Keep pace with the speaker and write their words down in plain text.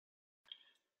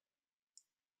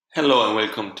Hello and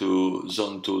welcome to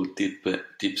Zon.Tools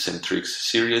tips and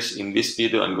tricks series. In this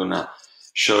video, I'm gonna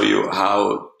show you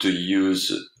how to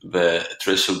use the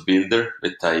threshold builder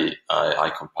that I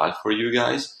compiled for you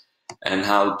guys, and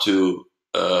how to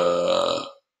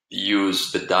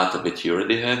use the data that you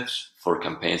already have for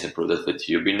campaigns and products that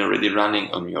you've been already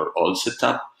running on your old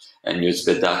setup, and use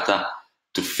the data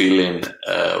to fill in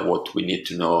what we need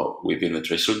to know within the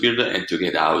threshold builder, and to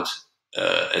get out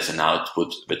as an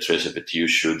output the threshold that you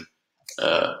should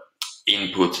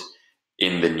input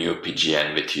in the new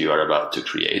PGN that you are about to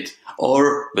create,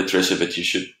 or the threshold that you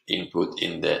should input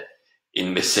in the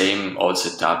same old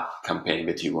setup campaign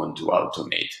that you want to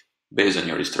automate based on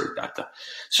your historic data.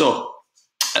 So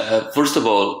first of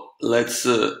all, let's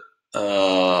talk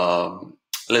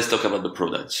about the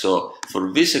product. So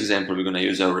for this example, we're going to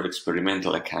use our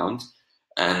experimental account,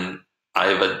 and I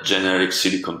have a generic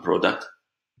silicon product.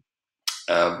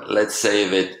 Let's say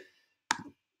that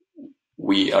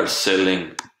we are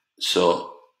selling.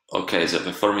 So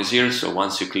the form is here. So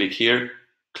once you click here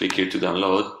to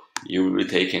download, you will be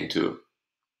taken to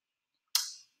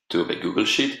the Google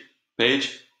Sheet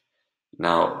page.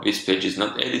 Now this page is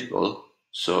not editable,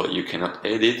 so you cannot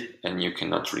edit and you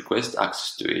cannot request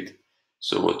access to it.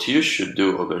 So what you should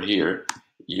do over here,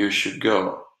 you should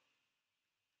go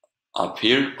up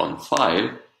here on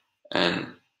File,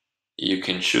 and you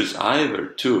can choose either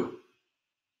to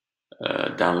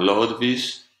download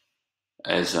this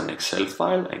as an Excel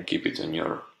file and keep it on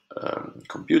your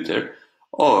computer,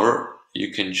 or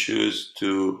you can choose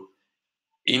to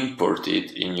import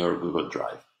it in your Google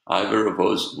Drive. Either of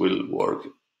those will work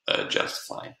just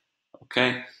fine.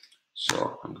 Okay,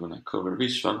 so I'm gonna cover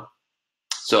this one.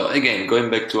 So again,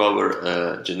 going back to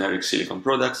our generic silicon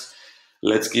products,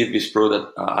 let's give this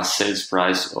product a sales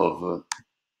price of,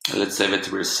 let's say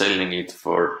that we're selling it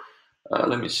for,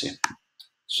 let me see.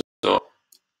 So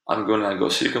I'm gonna go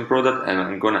silicon product, and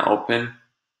I'm gonna open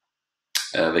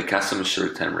the customer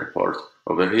short term report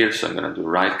over here. So I'm gonna do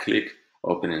right click,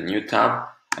 open a new tab,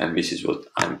 and this is what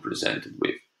I'm presented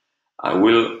with. I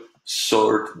will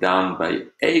sort down by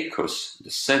ACOS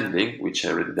descending, which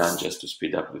I already done just to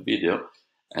speed up the video.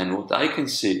 And what I can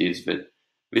see is that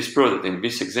this product in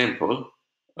this example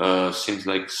seems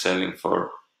like selling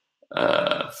for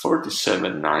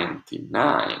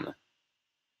 $47.99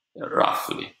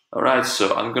 roughly. All right,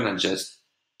 so I'm gonna just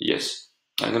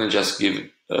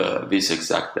give this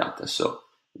exact data. So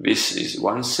this is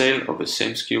one sale of the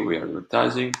same SKU we are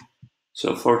advertising.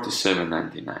 So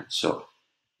 $47.99. So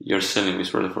you're selling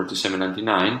this product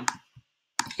 $47.99.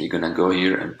 You're gonna go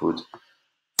here and put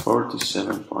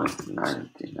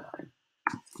 $47.99.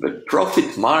 The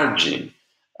profit margin,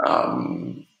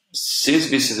 since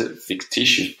this is a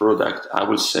fictitious product, I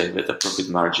will say that the profit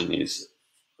margin is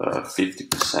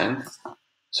 50%.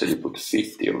 So you put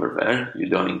 50 over there. You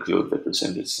don't include the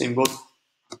percentage symbol.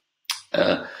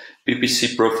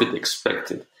 PPC profit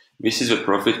expected. This is the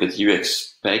profit that you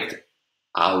expect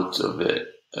out of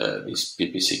this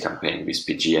PPC campaign, this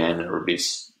PGN, or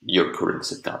this your current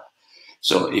setup.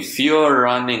 So if you are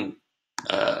running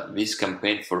this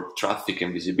campaign for traffic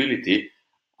and visibility,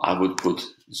 I would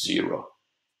put 0.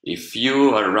 If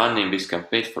you are running this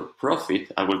campaign for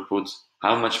profit, I will put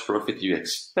how much profit you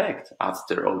expect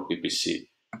after all PPC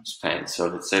spend. So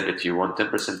let's say that you want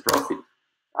 10% profit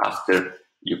after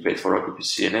you paid for all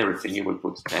PPC and everything, you will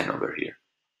put 10 over here.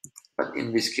 But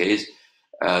in this case,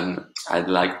 I'd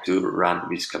like to run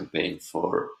this campaign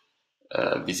for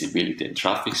visibility and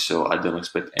traffic, so I don't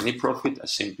expect any profit. I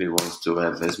simply want to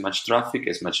have as much traffic,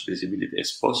 as much visibility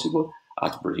as possible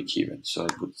at break even, so I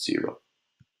put 0.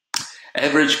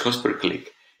 Average cost per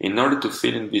click. In order to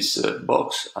fill in this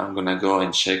box, I'm gonna go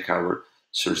and check our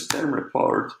source term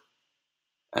report,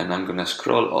 and I'm gonna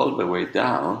scroll all the way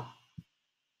down,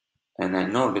 and I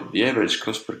know that the average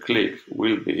cost per click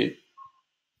will be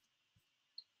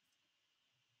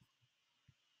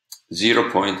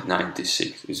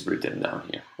 0.96 is written down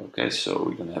here. Okay, so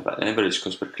we're gonna have an average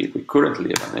cost per click. We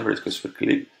currently have an average cost per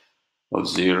click of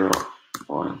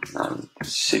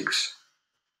 0.96.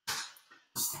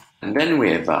 And then we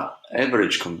have an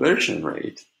average conversion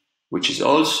rate, which is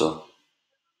also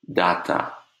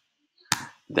data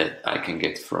that I can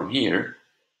get from here,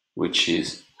 which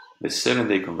is the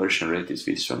 7-day conversion rate is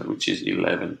this one, which is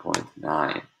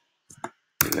 11.9.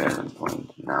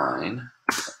 11.9.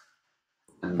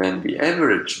 And then the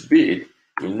average bid,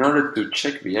 in order to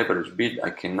check the average bid,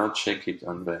 I can check it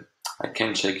on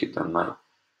my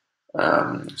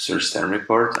source term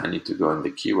report. I need to go on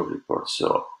the keyword report.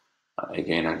 So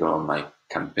again, I go on my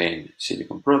campaign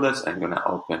silicon products. I'm gonna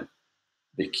open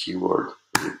the keyword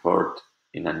report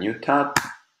in a new tab.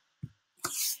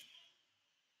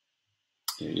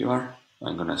 Here you are.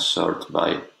 I'm gonna sort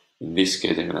by, in this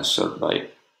case, I'm gonna sort by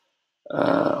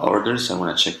orders. I'm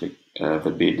gonna check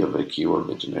the bid of a keyword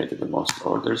that generated the most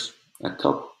orders at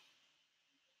top.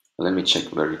 Let me check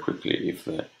very quickly if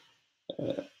the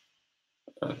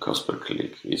cost per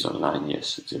click is online.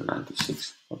 Yes,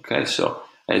 0.96. Okay, so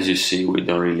as you see, we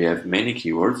don't really have many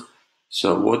keywords.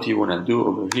 So what you want to do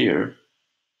over here,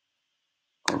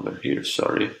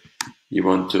 sorry, you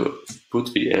want to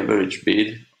put the average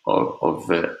bid of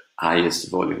the highest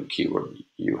volume keyword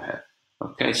you have.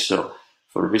 Okay, so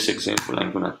for this example,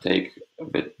 I'm gonna take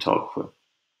the top, how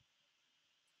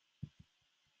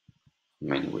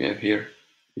many we have here,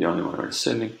 the only one we're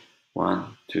selling,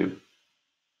 1, 2,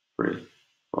 3,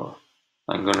 4.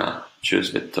 I'm gonna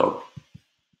choose the top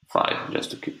 5 just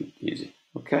to keep it easy.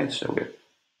 Okay, so we have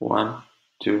 1,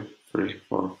 2, 3,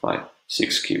 4, 5,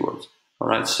 6 keywords. All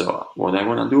right, so what I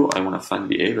wanna do, I wanna find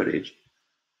the average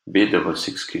bid over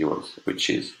 6 keywords, which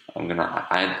is, I'm gonna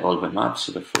add all the maps.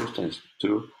 So the first one is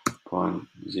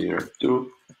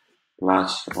 2.02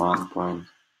 plus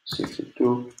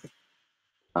 1.62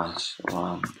 plus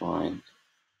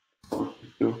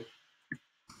 1.42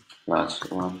 plus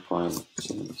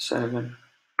 1.77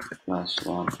 plus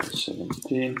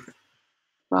 1.17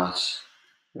 plus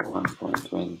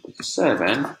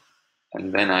 1.27,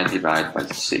 and then I divide by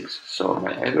 6. So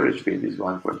my average bid is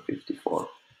 1.54.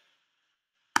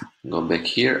 Go back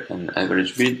here and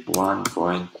average bid how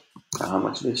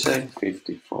much did they say?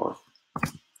 54.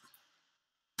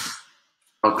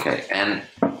 Okay, and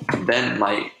then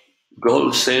my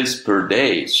goal sales per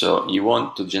day. So you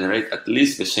want to generate at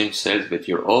least the same sales that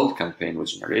your old campaign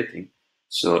was generating.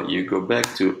 So you go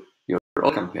back to your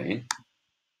old campaign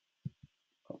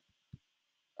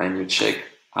and you check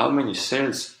how many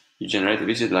sales you generated.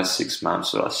 This is last 6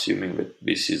 months. So assuming that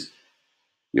this is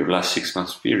your last 6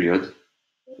 months period,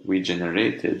 we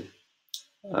generated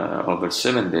over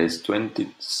 7 days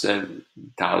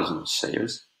 27,000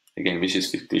 sales. Again, this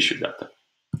is fictitious data.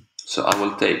 So I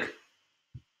will take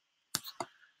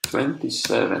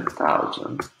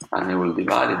 27,000 and I will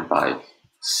divide it by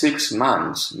 6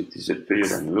 months, which is the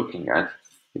period I'm looking at,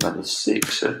 divided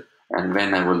 6, and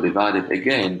then I will divide it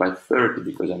again by 30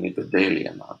 because I need the daily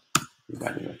amount.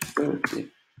 Divided by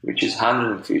 30, which is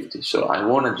 150. So I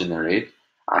want to generate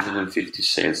 150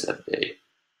 sales a day.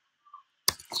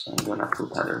 So I'm gonna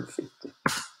put 150.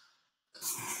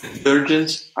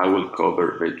 Detergents, I will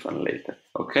cover that one later.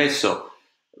 Okay, so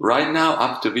right now,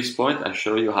 up to this point, I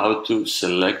show you how to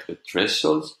select the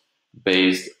thresholds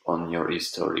based on your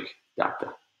historic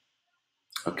data.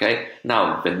 Okay,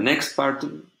 now the next part,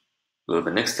 the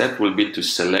next step will be to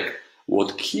select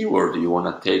what keyword you want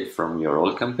to take from your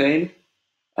old campaign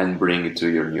and bring it to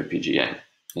your new PGN,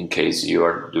 in case you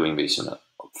are doing this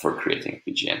for creating a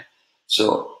PGN.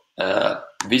 So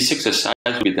this exercise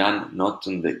will be done not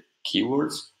on the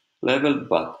keywords level,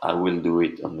 but I will do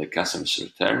it on the customer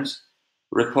terms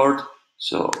report.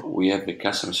 So we have the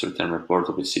customer return report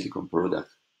of the silicone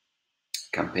product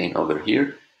campaign over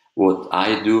here. What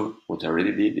I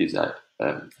already did is I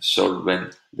sort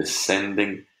when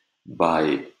descending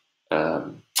by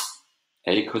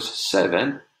ACOS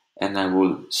 7, and I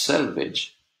will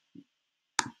salvage.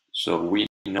 So we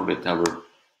know that our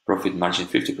profit margin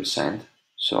 50%.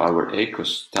 So our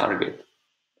ACOS target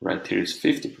right here is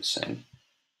 50%.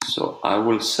 So I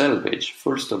will salvage,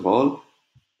 first of all,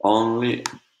 only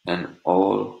and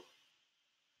all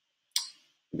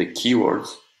the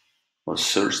keywords or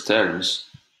search terms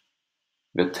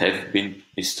that have been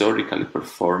historically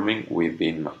performing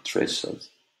within my thresholds,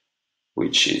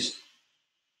 which is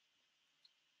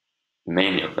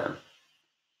many of them.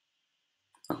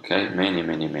 Okay, many of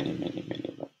them.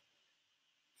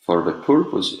 For the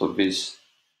purpose of this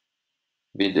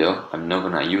video, I'm not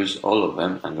gonna use all of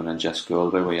them. I'm gonna just go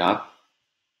all the way up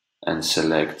and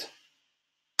select.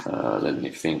 Let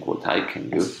me think what I can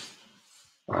do.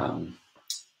 I'm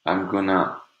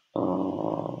gonna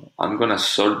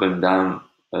sort them down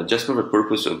just for the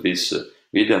purpose of this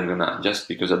video. I'm gonna, just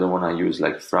because I don't want to use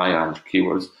like 500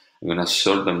 keywords, I'm gonna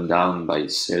sort them down by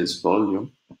sales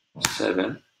volume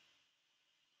 7.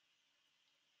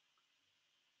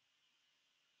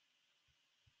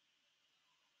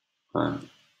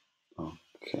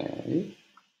 Okay,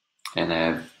 and I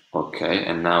have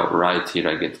and now right here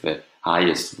I get the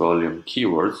highest volume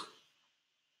keywords,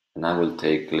 and I will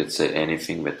take, let's say,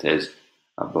 anything that has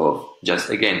above, just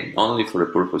again only for the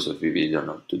purpose of the video,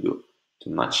 not to do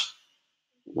too much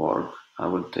work. I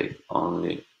will take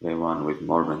only the one with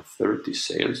more than 30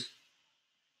 sales,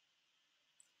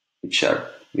 which are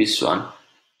this one,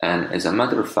 and as a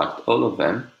matter of fact, all of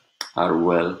them are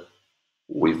well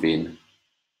within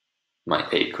my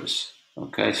ACOS.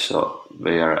 Okay, so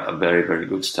they are a very, very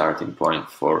good starting point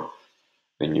for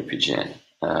the new PGN.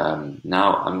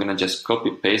 Now I'm gonna just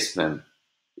copy paste them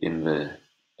in the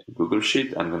Google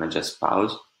Sheet. I'm gonna just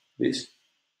pause this.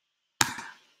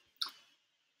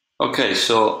 Okay,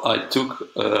 so I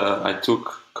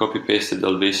took copy pasted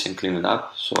all this and cleaned it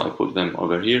up. So I put them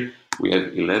over here. We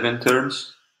have 11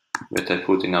 terms that I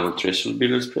put in our threshold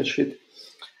builder spreadsheet.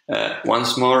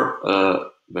 Once more,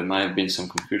 there might have been some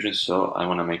confusion, so I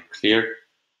want to make clear.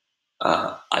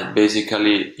 I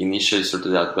basically initially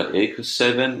sorted out by ACOS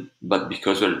 7, but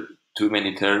because there are too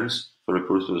many terms for the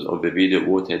purpose of the video,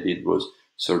 what I did was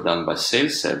sort down by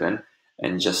sales 7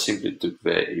 and just simply took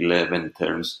the 11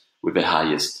 terms with the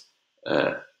highest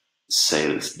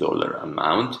sales dollar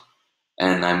amount.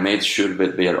 And I made sure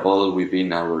that they are all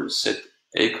within our set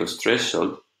ACOS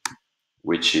threshold,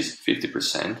 which is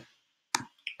 50%.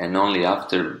 And only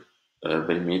after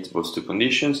they meet those two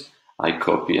conditions, I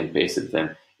copy and pasted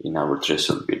them in our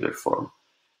threshold builder form.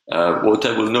 What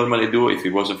I will normally do if it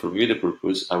wasn't for video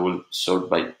purpose, I will sort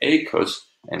by ACOS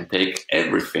and take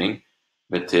everything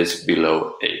that is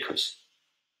below ACOS.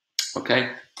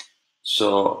 Okay,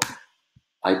 so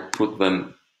I put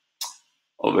them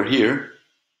over here.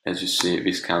 As you see,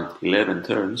 this count 11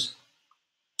 terms.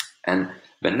 And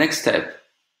the next step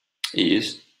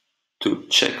is to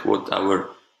check what our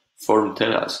form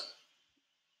tells us.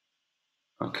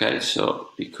 Okay, so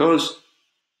because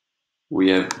we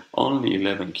have only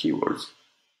 11 keywords,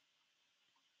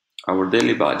 our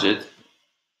daily budget,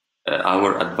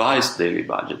 our advised daily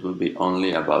budget will be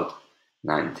only about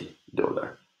 $90.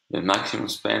 The maximum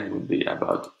spend would be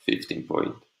about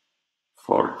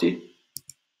 15.40.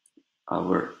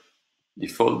 Our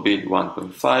default bid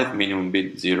 1.5, minimum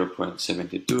bid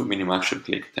 0.72, minimum actual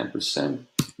click 10%,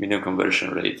 minimum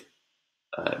conversion rate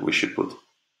we should put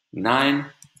 9,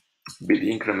 bid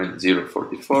increment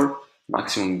 0.44,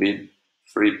 maximum bid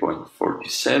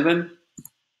 3.47,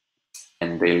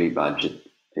 and daily budget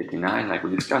 89, like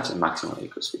we discussed, and maximum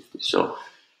equals 50. So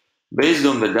based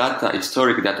on the data,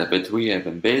 historic data that we have,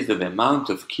 and based on the amount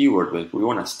of keywords that we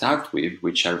want to start with,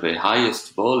 which are the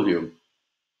highest volume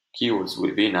keywords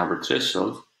within our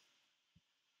threshold,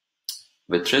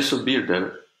 the threshold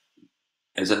builder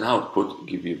as an output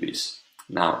give you this.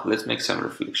 Now let's make some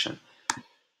reflection.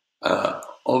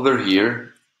 Over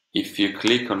here, if you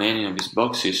click on any of these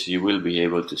boxes, you will be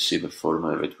able to see the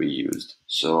formula that we used.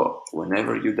 So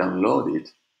whenever you download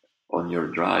it on your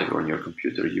drive or on your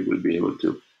computer, you will be able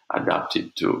to adapt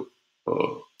it to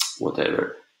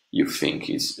whatever you think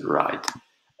is right.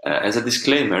 As a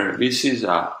disclaimer, this is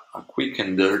a quick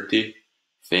and dirty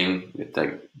thing that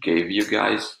I gave you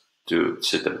guys to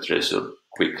set up threshold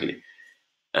quickly.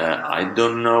 I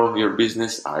don't know your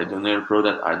business, I don't know your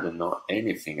product, I don't know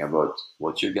anything about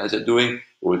what you guys are doing.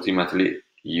 Ultimately,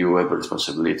 you have a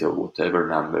responsibility of whatever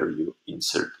number you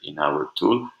insert in our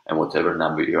tool and whatever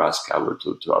number you ask our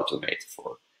tool to automate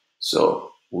for.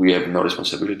 So we have no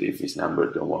responsibility if this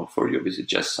number don't work for you. This is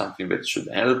just something that should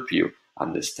help you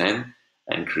understand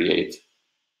and create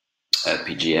a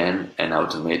PGN and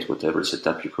automate whatever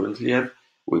setup you currently have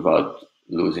without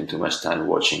losing too much time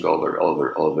watching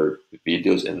over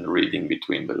videos and reading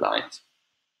between the lines.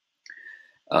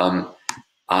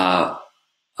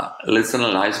 Let's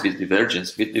analyze this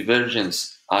divergence. This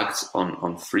divergence acts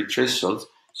on three thresholds.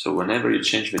 So whenever you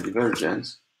change the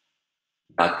divergence,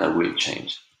 data will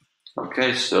change.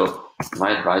 Okay, so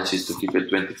my advice is to keep it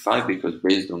 25 because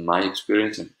based on my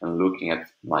experience and looking at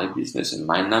my business and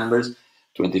my numbers,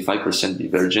 25%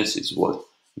 divergence is what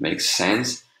makes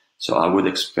sense. So I would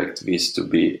expect this to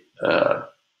be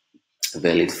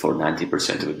valid for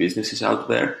 90% of the businesses out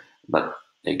there. But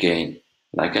again,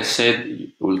 like I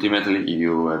said, ultimately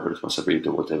you have a responsibility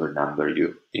to whatever number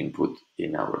you input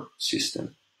in our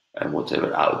system and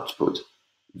whatever output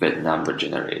that number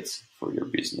generates for your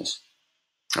business.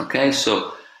 Okay,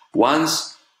 so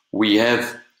once we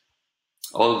have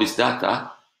all this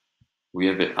data, we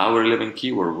have our 11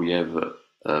 keyword, we have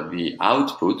the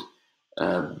output.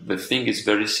 The thing is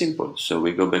very simple. So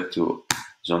we go back to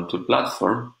Zon.Tools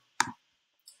platform.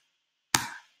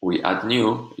 We add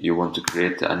new. You want to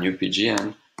create a new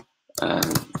PGN.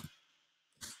 And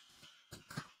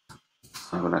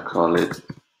I'm gonna call it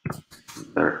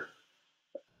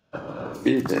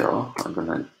video. I'm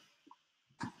gonna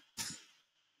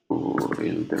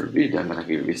builder video. I'm gonna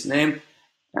give this name,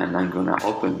 and I'm gonna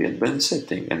open the advanced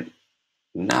setting. And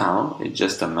now it's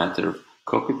just a matter of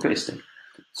copy pasting.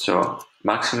 So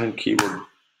maximum keyword.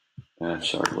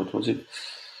 What was it?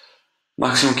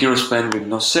 Maximum keyword spend with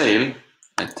no sale.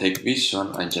 I take this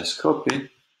one. I just copy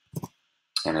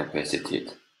and I paste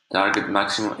it. Target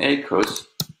maximum ACOS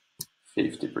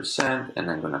 50%,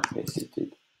 and I'm gonna paste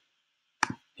it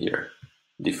here.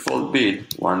 Default bid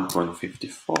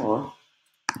 1.54,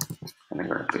 and I'm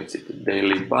gonna paste it.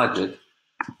 Daily budget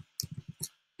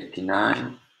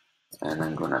 89, and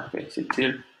I'm gonna paste it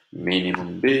here.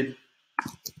 Minimum bid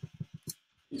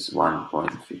is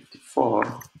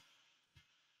 1.54,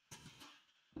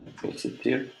 paste it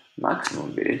here.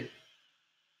 Maximum bid,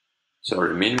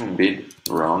 sorry, minimum bid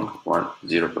wrong,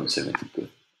 0.72.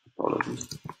 Apologies.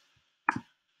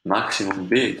 Maximum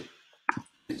bid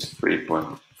is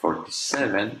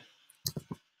 3.47.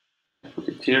 Put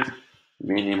it here.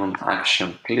 Minimum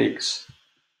action clicks.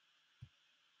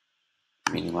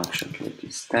 Minimum action click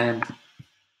is 10,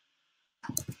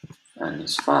 and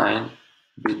it's fine.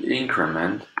 Bid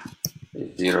increment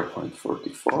is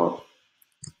 0.44,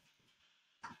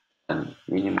 and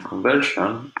minimum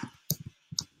conversion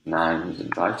 9 is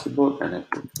advisable, and I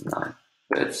put 9.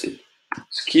 That's it.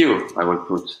 Skew, I will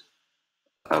put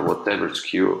whatever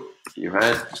skew you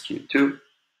had, skew 2.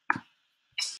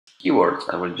 Keywords,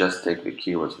 I will just take the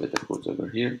keywords that I put over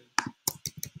here,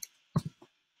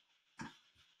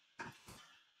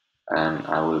 and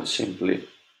I will simply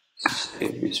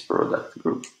save this product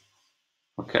group.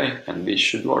 Okay, and this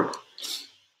should work.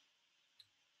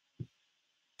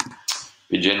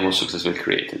 PGN was successfully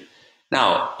created.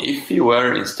 Now, if you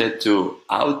were instead to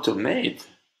automate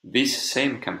this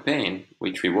same campaign,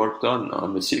 which we worked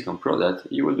on the silicon product,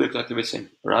 you will do exactly the same.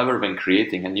 Rather than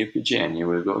creating a new PGN, you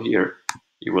will go here,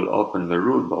 you will open the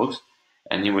rule box,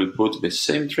 and you will put the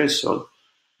same threshold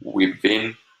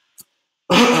within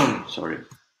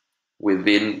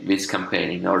within this campaign,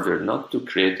 in order not to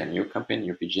create a new campaign,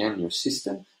 new PGN, new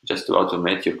system, just to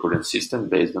automate your current system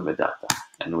based on the data.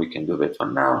 And we can do that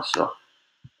one now. So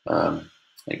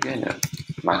again,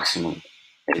 maximum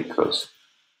equals,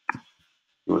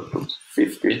 you will put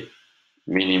 50,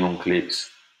 minimum clicks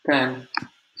 10,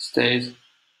 stays,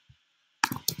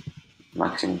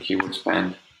 maximum keyword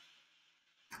spend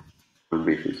will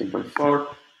be 15.4,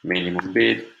 minimum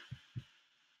bid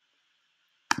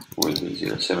will be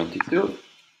 0.72,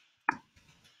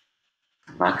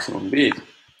 maximum bid,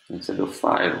 instead of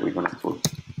 5, we're going to put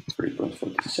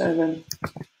 3.47,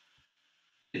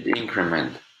 bid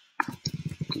increment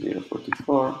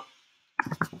 0.44,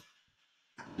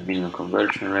 minimum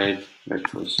conversion rate,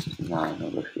 that was 9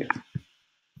 over here.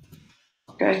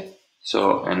 Okay,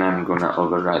 so, and I'm going to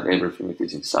override everything that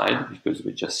is inside, because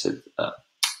we just set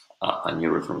a new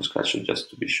rule from scratch,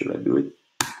 just to be sure I do it,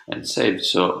 and save.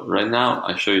 So right now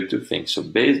I show you two things. So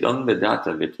based on the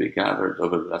data that we gathered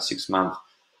over the last 6 months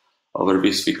over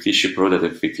this fictitious product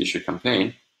and fictitious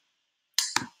campaign,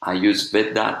 I use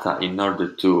that data in order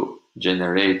to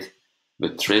generate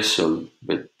the threshold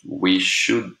that we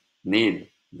should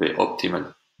need, the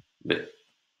optimal, the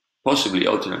possibly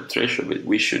optimal threshold that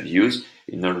we should use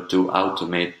in order to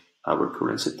automate our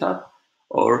current setup,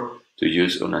 or to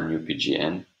use on a new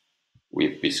PGN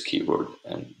with this keyword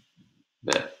and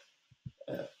the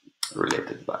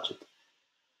related budget.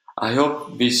 I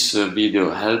hope this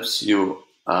video helps you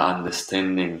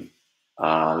understanding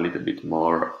a little bit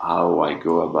more how I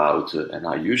go about and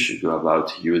how you should go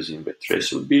about using the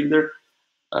threshold builder,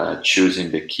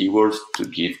 choosing the keywords to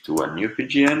give to a new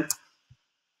PGN,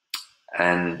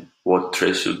 and what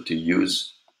threshold to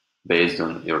use based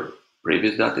on your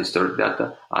previous data, historic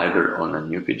data, either on a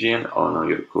new PGN or on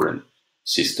your current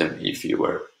system if you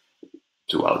were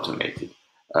to automate it.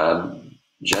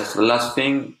 Just the last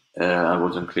thing, I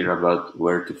wasn't clear about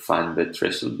where to find the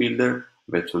threshold builder.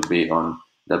 That will be on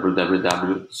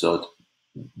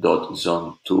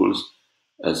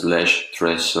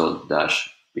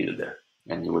www.Zon.Tools/threshold-builder,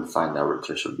 and you will find our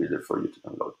threshold builder for you to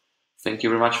download. Thank you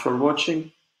very much for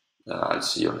watching. I'll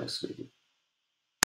see you next video.